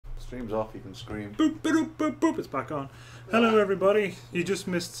Stream's off, you can scream. Boop, boop, boop, boop. It's back on. Hello, everybody. You just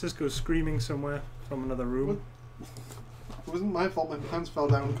missed Cisco screaming somewhere from another room. It wasn't my fault. My pants fell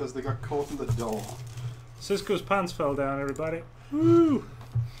down because they got caught in the door. Cisco's pants fell down, everybody. Woo!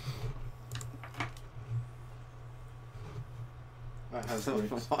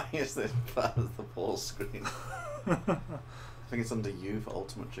 Why is this part of the full screen? I think it's under you for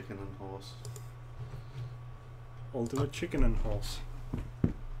Ultimate Chicken and Horse. Ultimate Chicken and Horse.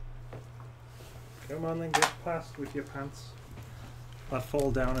 Come on then, get past with your pants that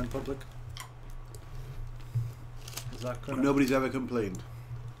fall down in public. Is that gonna... Nobody's ever complained.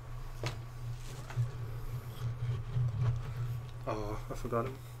 Oh, I forgot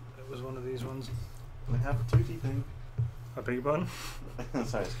it. It was one of these ones. We have a tootie thing. A big bun?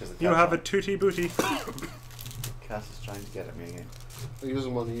 Sorry, it's because the You cat have a tootie booty. Cat is trying to get at me again. He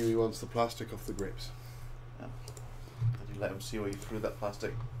doesn't want you, he wants the plastic off the grapes. Yeah. Did you let him see where you threw that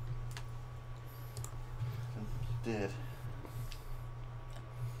plastic? You did.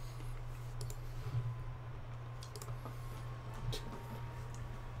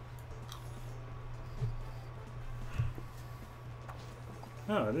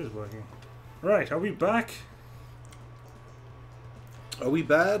 Oh, it is working. Right, are we back? Are we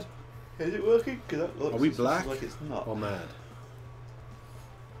bad Is it working? That looks, Are we black like it's not. or mad?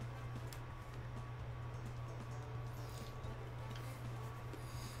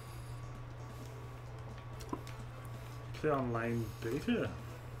 Play online beta.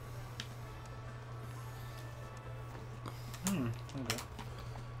 Okay.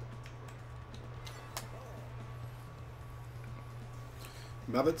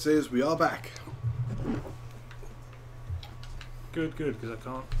 Mabbit says we are back. Good, because I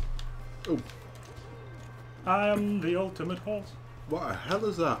can't. Oh, I am the ultimate horse. what the hell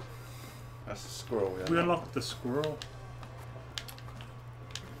is that? That's a squirrel. Yeah. We unlocked the squirrel.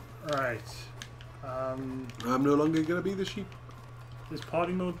 Right. I'm no longer going to be the sheep. Is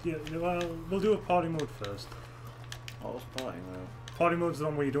party mode? Yeah. Well, we'll do a party mode first. What was partying though? Party mode's the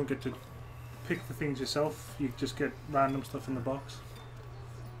one where you don't get to pick the things yourself. You just get random stuff in the box.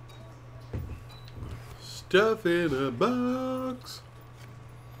 Stuff in a box.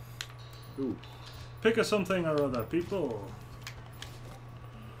 Ooh. Pick a something or other, people.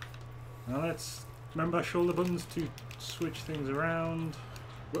 Now let's remember shoulder buttons to switch things around.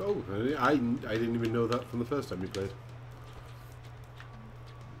 Well, I didn't even know that from the first time we played.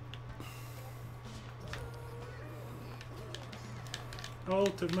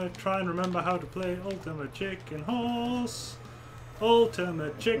 Ultimate, try and remember how to play Ultimate Chicken Horse.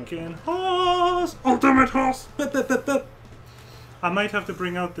 Ultimate Chicken Horse. Ultimate Horse. Bip, bip, bip, bip. I might have to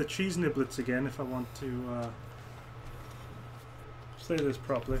bring out the cheese niblets again if I want to say this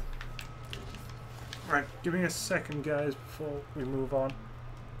properly. Right, give me a second, guys, before we move on.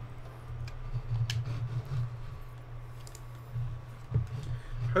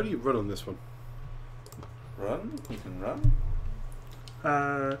 How do you run on this one? Run? You can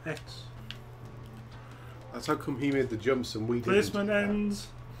run? X. That's how come he made the jumps and we didn't. Placement ends.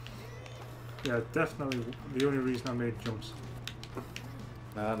 Yeah, definitely the only reason I made jumps.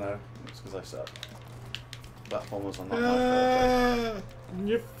 No, it's because I suck. Platformers are not my forte.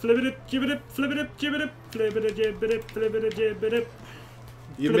 You flip it, give it, flip it, give it, flip it, jib it, flip it, jib it.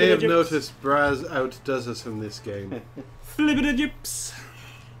 You may have noticed Braz outdoes us in this game. Flip it, jips.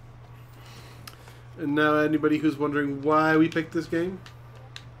 And now anybody who's wondering why we picked this game?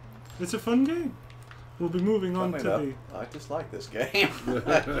 It's a fun game. We'll be moving on to Funnily enough, I dislike this game.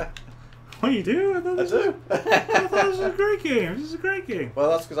 What you do? I do. I thought this was a great game. This is a great game.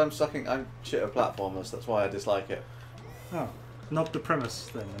 Well, that's because I'm shit at platformers. That's why I dislike it. Oh, not the premise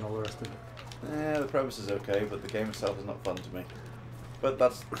thing and all the rest of it. The premise is okay, but the game itself is not fun to me. But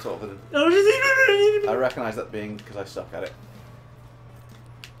that's sort of I recognise that being because I suck at it.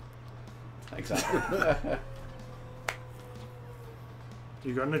 Exactly.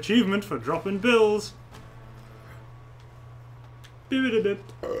 You got an achievement for dropping bills. Bip.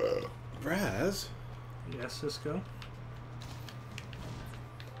 Braz? Yes, Cisco.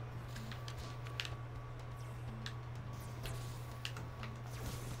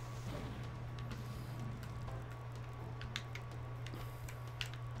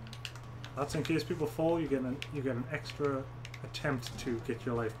 That's in case people fall. You get an extra attempt to get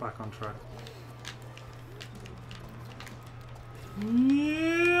your life back on track.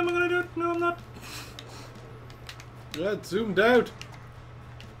 Yeah, am I gonna do it? No, I'm not. Yeah, it zoomed out.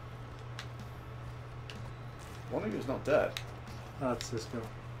 One of you is not dead. That's Cisco.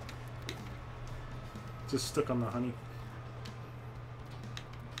 Just stuck on the honey.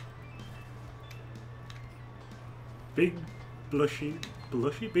 Big, blushy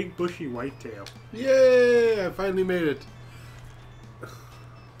big bushy whitetail. Yay! I finally made it.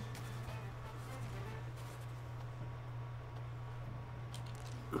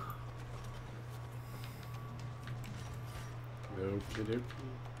 Okey-dokey.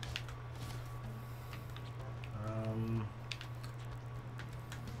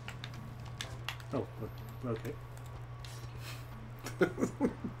 Oh, okay.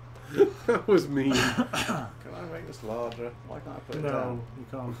 That was mean. Can I make this larger? Why can't I put it down? No, you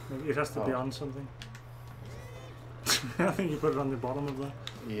can't. It has to be on something. I think you put it on the bottom of that.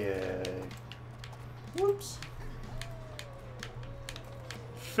 Yeah. Whoops.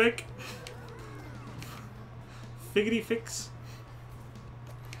 Fick. Figgity fix.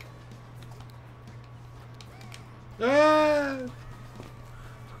 Ah!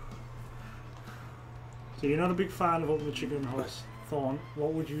 So you're not a big fan of Ultimate Chicken Horse Thorn.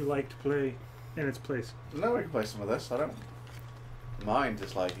 What would you like to play in its place? No, we can play some of this. I don't mind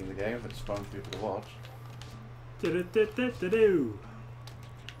disliking the game if it's fun for people to watch. Do-do-do-do-do-do.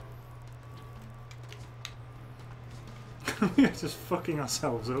 We are just fucking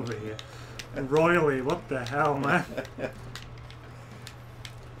ourselves over here. And royally, what the hell, man?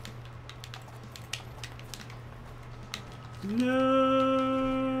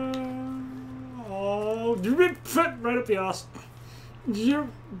 No! Oh, right up the arse.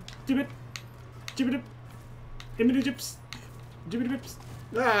 Jibbit, jibbit, immedy jips, jibbity bips.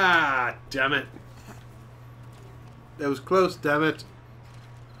 Ah, damn it. That was close, damn it.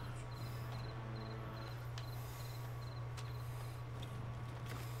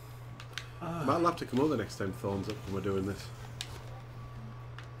 Might have to come over next time Thorn's up when we're doing this.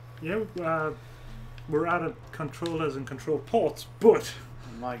 Yeah, we're out of controllers and control ports, but...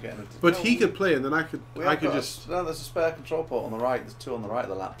 Am I getting it? But he could play and then I could just... No, there's a spare control port on the right. There's two on the right of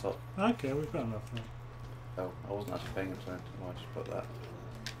the laptop. Okay, we've got enough now. Oh, I wasn't actually paying attention. I just put that.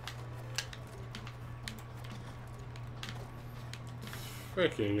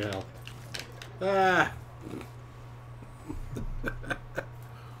 Freaking hell. Ah!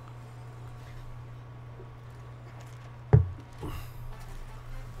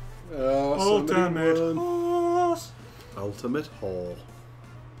 Oh, Ultimate Horse! Ultimate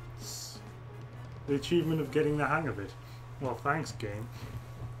Horse. The achievement of getting the hang of it. Well, thanks, game.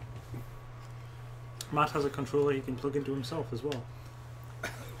 Matt has a controller he can plug into himself as well.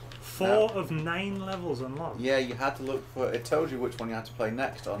 4 of 9 levels unlocked. Yeah, you had to look for... It told you which one you had to play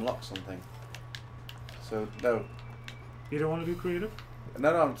next to unlock something. So, no. You don't want to do creative?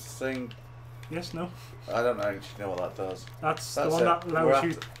 No, I'm saying... Yes, no? I don't actually know what that does. That's the one that allows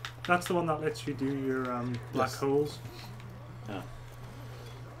you... That's the one that lets you do your black holes. Yeah.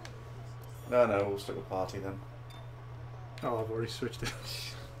 No, we'll stick with party then. Oh, I've already switched it.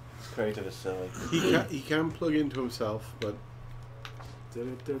 Creative is silly. He can plug into himself, but...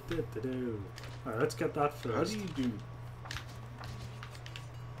 Alright, let's get that first. How do you do...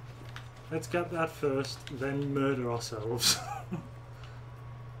 Let's get that first, then murder ourselves.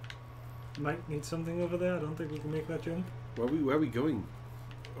 Might need something over there. I don't think we can make that jump. Where are we going?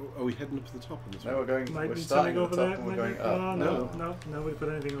 Are we heading up to the top on this No, one? we're going. Might we're need starting something at over the top there. and we're going up. No, nobody put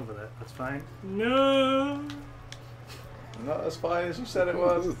anything over there. That's fine. No! Not as fine as you said it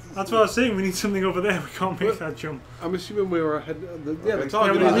was. That's what I was saying. We need something over there. We can't make that jump. I'm assuming we were ahead. The Okay.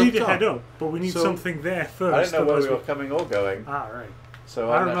 target Yeah, is we need to up head top. up, but we need something there first. I didn't know where otherwise we were coming or going. Ah, right. So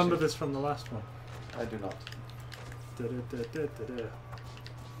I remember this from the last one. I do not. Da-da-da-da-da-da.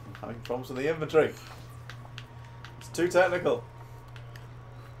 I'm having problems with the inventory. It's too technical.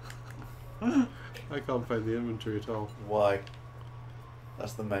 I can't find the inventory at all. Why?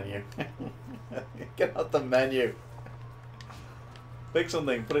 That's the menu. Get out the menu. Pick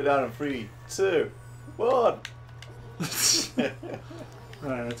something, put it down in 3, 2, 1.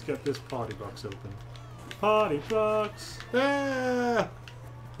 Right, let's get this party box open. Party box! Ah!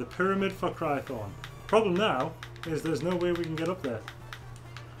 The pyramid for Crythorn. Problem now is there's no way we can get up there.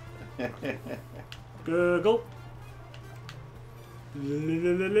 Google. I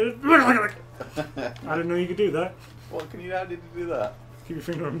didn't know you could do that. What can you how did you do that? Keep your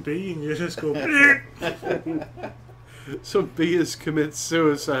finger on B and you just go. Some beers commit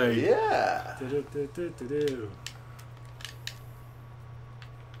suicide. Yeah.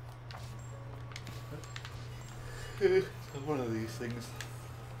 One of these things.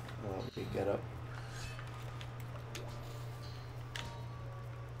 Oh, we can get up.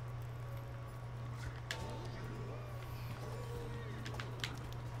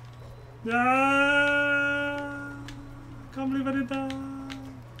 Can't believe I did that.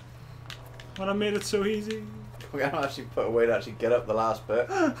 When I made it so easy. We haven't actually put a way to actually get up the last bit.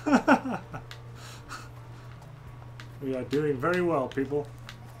 We are doing very well, people.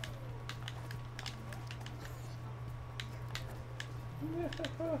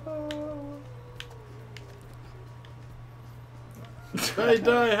 I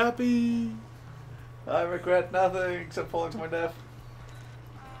die happy. I regret nothing except falling to my death.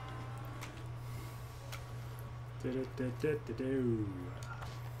 Do-do-do-do-do-do.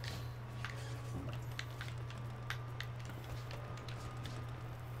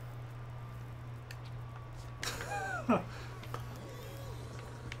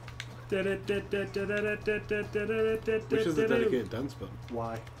 Which is the dedicated dance button?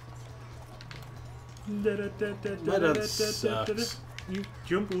 Why? My dance sucks. You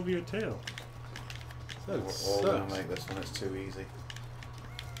jump over your tail. That We're all sucks. going to make this one, it's too easy.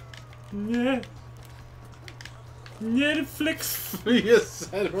 Yeah. Yeah, flicks. You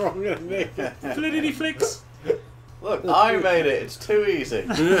said we're all gonna make it. Flittity flicks. Look, I made it, it's too easy.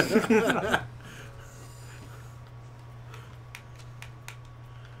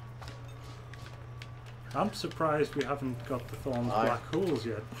 I'm surprised we haven't got the Thorn's black holes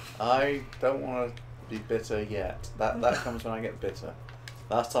yet. I don't want to be bitter yet. That comes when I get bitter.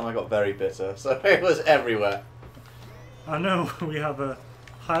 Last time I got very bitter, so it was everywhere. I know, we have a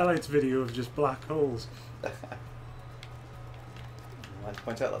highlights video of just black holes. I'd like to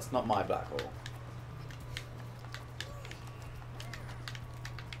point out that's not my black hole.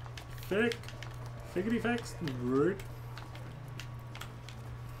 Fick. Figgity facts. Rude.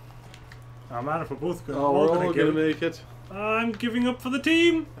 Oh man, if we're both good, Oh, we're all gonna make it. I'm giving up for the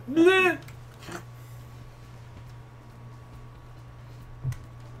team. Bleh.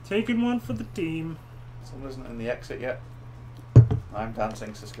 Taking one for the team. Someone isn't in the exit yet. I'm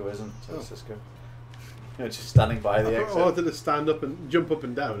dancing, Cisco isn't, so Oh. Cisco. You're just standing by the I exit. wanted to stand up and jump up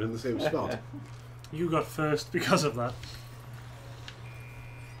and down in the same spot. You got first because of that.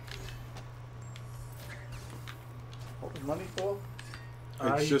 What was money for?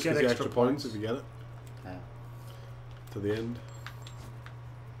 It's You just get the extra points if you get it Yeah. to the end.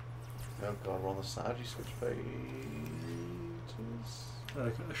 Oh god, we're on the side. How do you switch pages?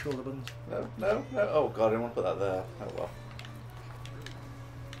 Shoulder buttons. No, no, no. Oh god, I didn't want to put that there. Oh well.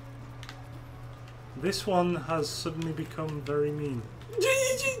 This one has suddenly become very mean.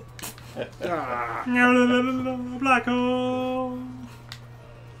 Ah. Black hole.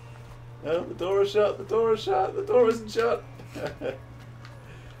 No, the door is shut. The door is shut. The door isn't shut.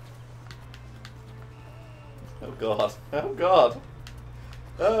 Oh god. Oh god.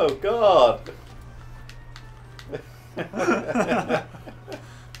 Oh god.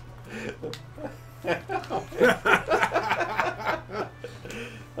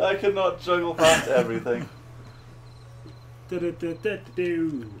 I cannot juggle past everything.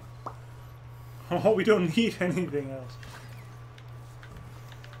 Oh, we don't need anything else.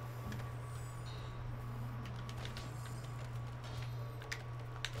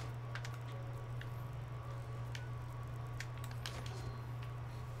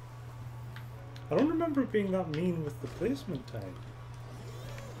 I don't remember it being that mean with the placement tag.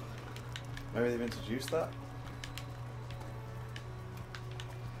 Maybe they've introduced that.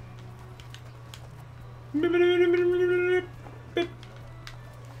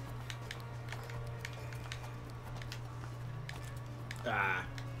 Ah.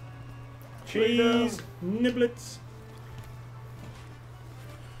 Cheese, niblets,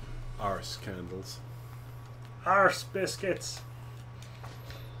 Arse candles. arse biscuits.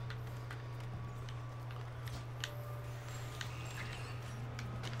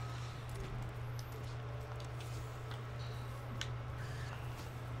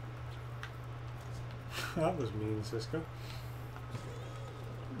 That was mean, Cisco.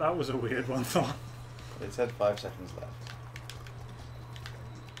 That was a weird one, though. It said 5 seconds left.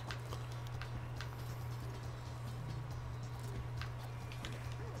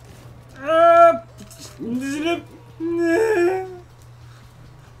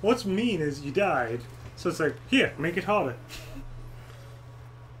 What's mean is you died, so it's like, here, make it harder.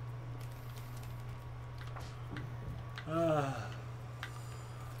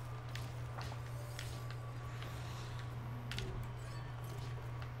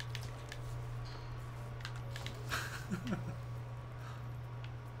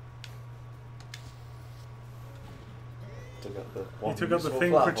 He took out the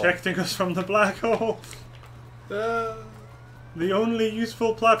thing protecting us from the black hole. The only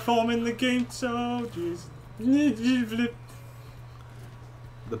useful platform in the game, so jeez.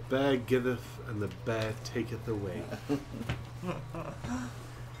 The bear giveth and the bear taketh away.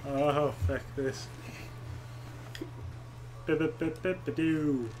 Oh, fuck this.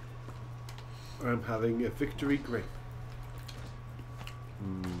 Bip-bip-bip-bip-a-doo. I'm having a victory grape.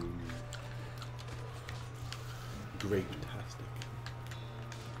 Grape-tastic.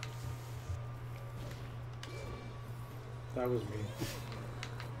 That was mean.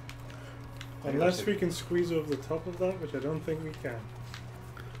 Unless we can squeeze over the top of that, which I don't think we can.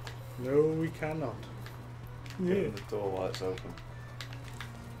 No, we cannot. Yeah. The door while it's open.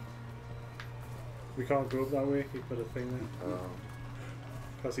 We can't go up that way. He put a thing there.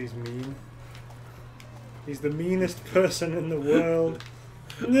 Because he's mean. He's the meanest person in the world.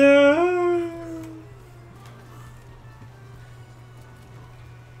 No!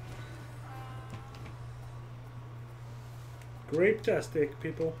 Grape-tastic,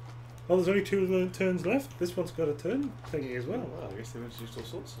 people. Oh, there's only 2 turns left. This one's got a turn thingy as well. Well, I guess they've introduced all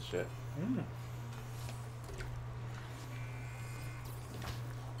sorts of shit. Mm.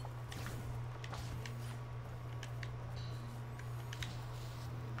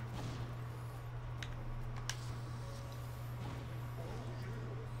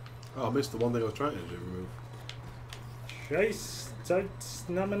 Oh, I missed the one thing I was trying to remove. Scheiß,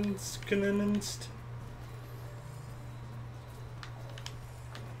 Zeitnamenskennenst.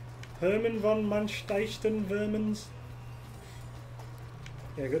 Herman von Mansteichtenwürmens.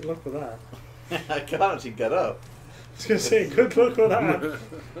 Yeah, good luck with that. I can't actually get up. I was going to say, good luck with that.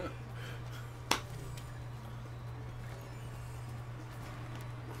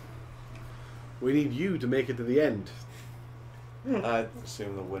 We need you to make it to the end. I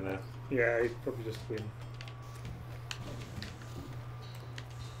assume the winner. Yeah, he'd probably just win.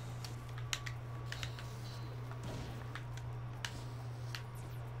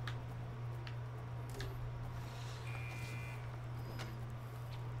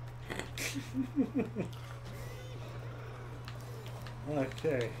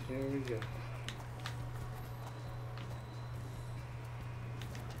 Okay, here we go.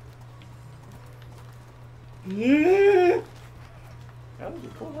 Yeah. How did you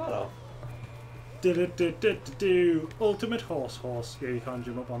pull that off? Do ultimate horse. Yeah, you can't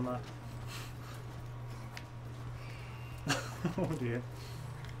jump up on that. Oh dear.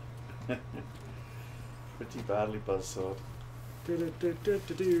 Pretty badly buzzsawed.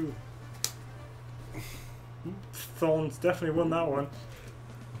 Do. Thorn's definitely won that one.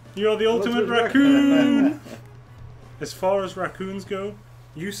 You're the ultimate raccoon! As far as raccoons go,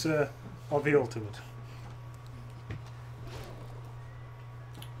 you, sir, are the ultimate.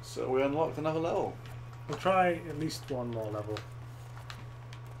 So we unlocked another level. We'll try at least one more level.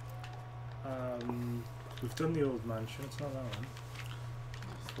 We've done the old mansion, it's not that one.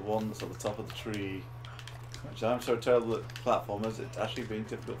 It's the one that's at the top of the tree. Which I'm so terrible at platformers, it's actually been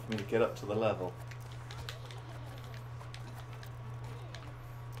difficult for me to get up to the level.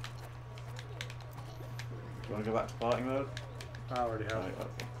 Do you want to go back to party mode? I already have. Right,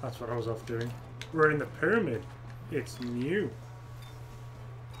 okay. That's what I was off doing. We're in the pyramid. It's new.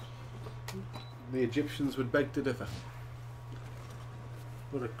 The Egyptians would beg to differ.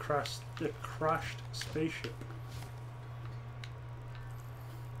 With a crashed spaceship.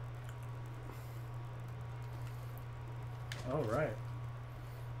 All right.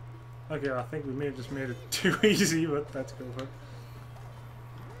 Okay, I think we may have just made it too easy, but let's go for it.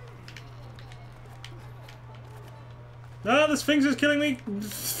 No, the Sphinx is killing me!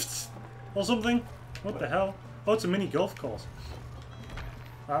 Or something. What the hell? Oh, it's a mini golf course.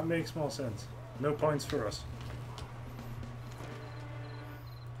 That makes more sense. No points for us.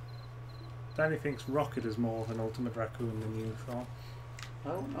 Danny thinks Rocket is more of an ultimate raccoon than you, Sean. I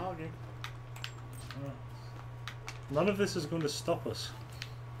won't argue. Oh. None of this is going to stop us.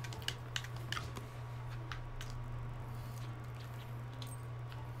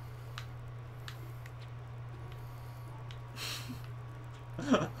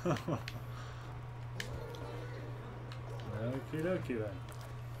 Okie dokie then.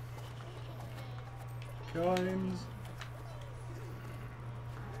 Coins.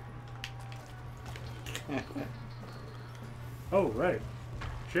 Oh, right.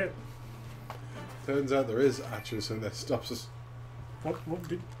 Shit. Turns out there is actually something that stops us.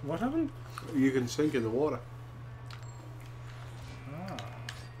 What happened? You can sink in the water. Ah.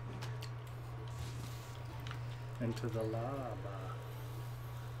 Into the lava.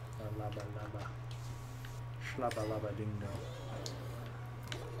 The lava. Shlabba lava ding dong.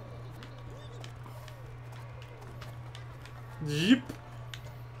 Yep.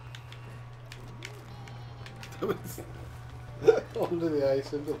 Under the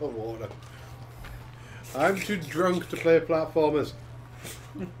ice, into the water. I'm too drunk to play platformers.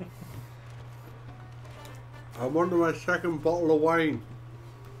 I'm on to my second bottle of wine.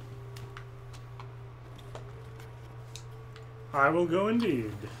 I will go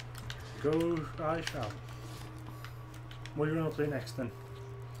indeed. Go I shall. What do you want to play next then?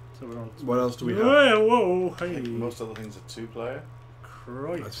 So we don't. What else do we have? Whoa, whoa, I think hey. most other things are 2-player.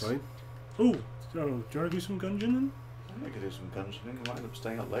 Christ. That's fine. Ooh, so, do you want to do some gungeoning? I could do some gungeoning. I might end up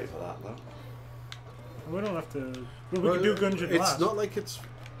staying up late for that though. We don't have to. Well, we could do gungeon It's last. not like it's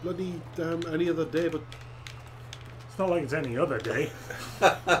bloody any other day, but It's not like it's any other day.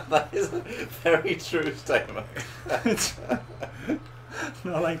 That is a very true statement. It's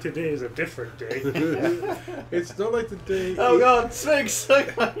not like today is a different day. it's not like the day. Oh God, Sphinx!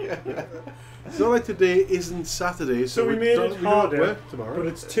 It's not like today isn't Saturday, So we we made don't- it we don't harder, work tomorrow. but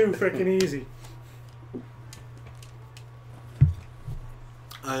it's too freaking easy.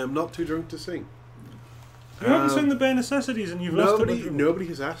 I am not too drunk to sing. You haven't sung the bare necessities and you've lost a bunch of... Nobody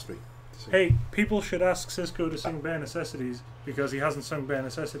has asked me to sing. Hey, people should ask Cisco to sing bare necessities because he hasn't sung bare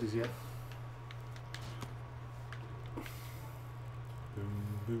necessities yet.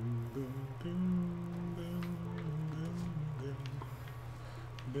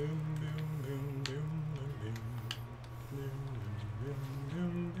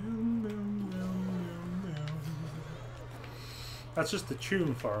 That's just the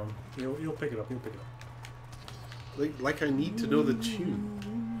tune for him. You'll pick it up. You'll pick it up. Like I need to know the tune.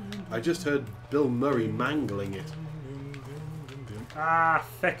 I just heard Bill Murray mangling it. Ah,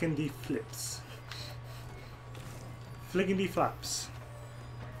 feckendy flips. Fliggendy flaps.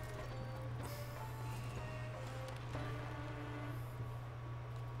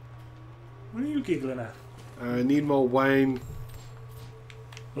 What are you giggling at? I need more wine.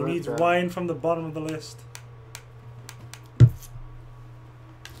 He needs wine from the bottom of the list.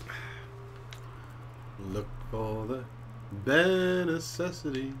 Look for the bare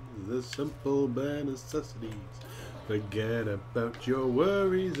necessities, the simple bare necessities. Forget about your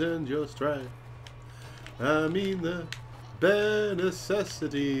worries and your strife. I mean the bare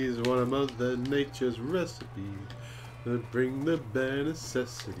necessities, one of Mother Nature's recipes that bring the bare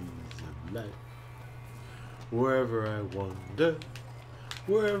necessities of life. Wherever I wander,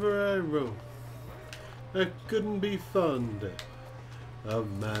 wherever I roam, I couldn't be fonder of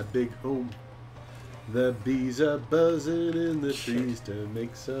my big home. The bees are buzzing in the trees to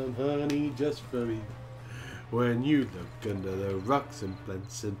make some honey just for me. When you look under the rocks and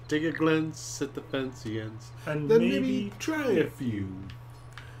plants and take a glance at the fancy ants, And then maybe try a few.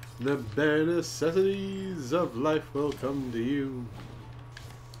 The bare necessities of life will come to you.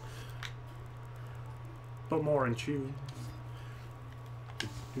 But more in tune.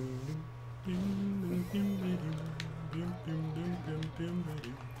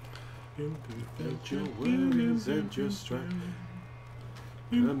 Forget your worries and your strife.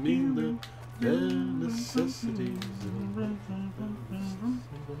 I mean the bare necessities of life.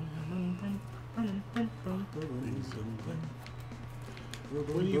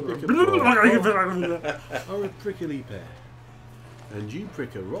 When you pick a paw or a prickly pear, and you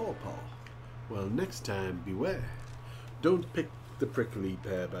prick a raw paw, well, next time beware. Don't pick the prickly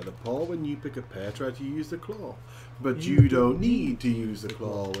pear by the paw. When you pick a pear, try to use the claw. But you don't need to use the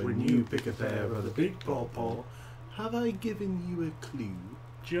claw when you pick a pear by the big paw. Have I given you a clue?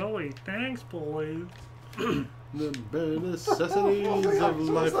 Joey, thanks, boy. The bare necessities of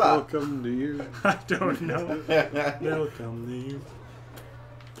life will come to you. I don't know. They'll come to you.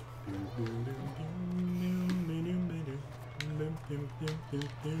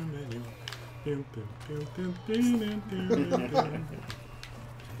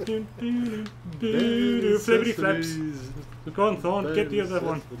 Flippity flaps. Go on, Thorn, get the other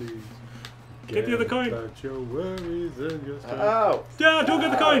one. Get the other coin. About your worries and your strife. Ow! Yeah, don't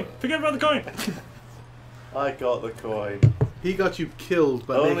get the coin. Forget about the coin. I got the coin. He got you killed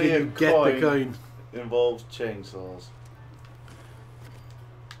by Only making a you get coin. the coin. Involves chainsaws.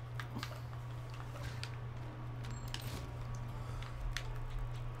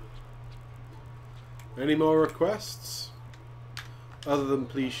 Any more requests? Other than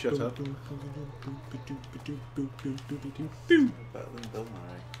please shut up. Better than Bill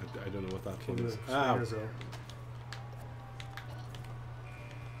Murray. I don't know what that one is. Ow.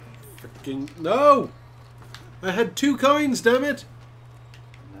 Freaking no! I had 2 coins, damn it!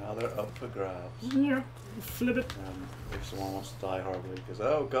 Now they're up for grabs. Yeah, flip it. If someone wants to die horribly, because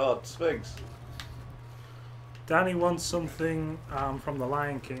oh God, Sphinx. Danny wants something from the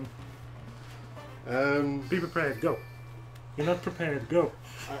Lion King. Be prepared, go. You're not prepared, go.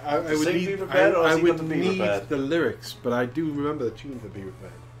 I would Sing need, Be Prepared, or I has he would got the Be need Prepared? the lyrics, but I do remember the tune for Be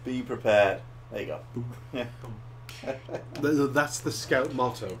Prepared. Be prepared. There you go. That's the Scout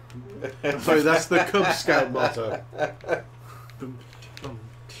motto. Sorry, that's the Cub Scout motto.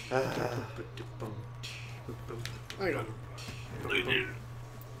 Hang on.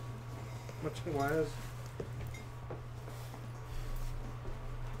 What's the wires?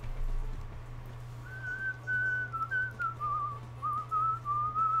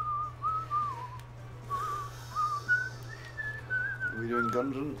 doing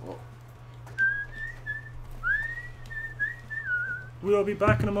Gundren? Oh. We'll be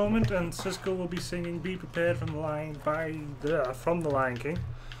back in a moment, and Cisco will be singing "Be Prepared" from the Lion King,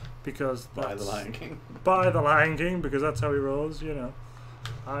 because that's By the Lion King. By the Lion King, because that's how he rolls. You know,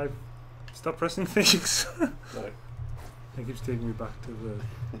 I stop pressing things. Sorry. It keeps taking me back to the.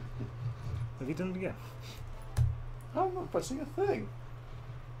 Have you done it again? I'm not pressing a thing.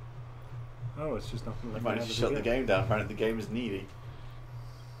 Oh, it's just not going to You let might me have have to it shut the again. game down. Apparently, the game is needy.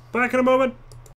 Back in a moment.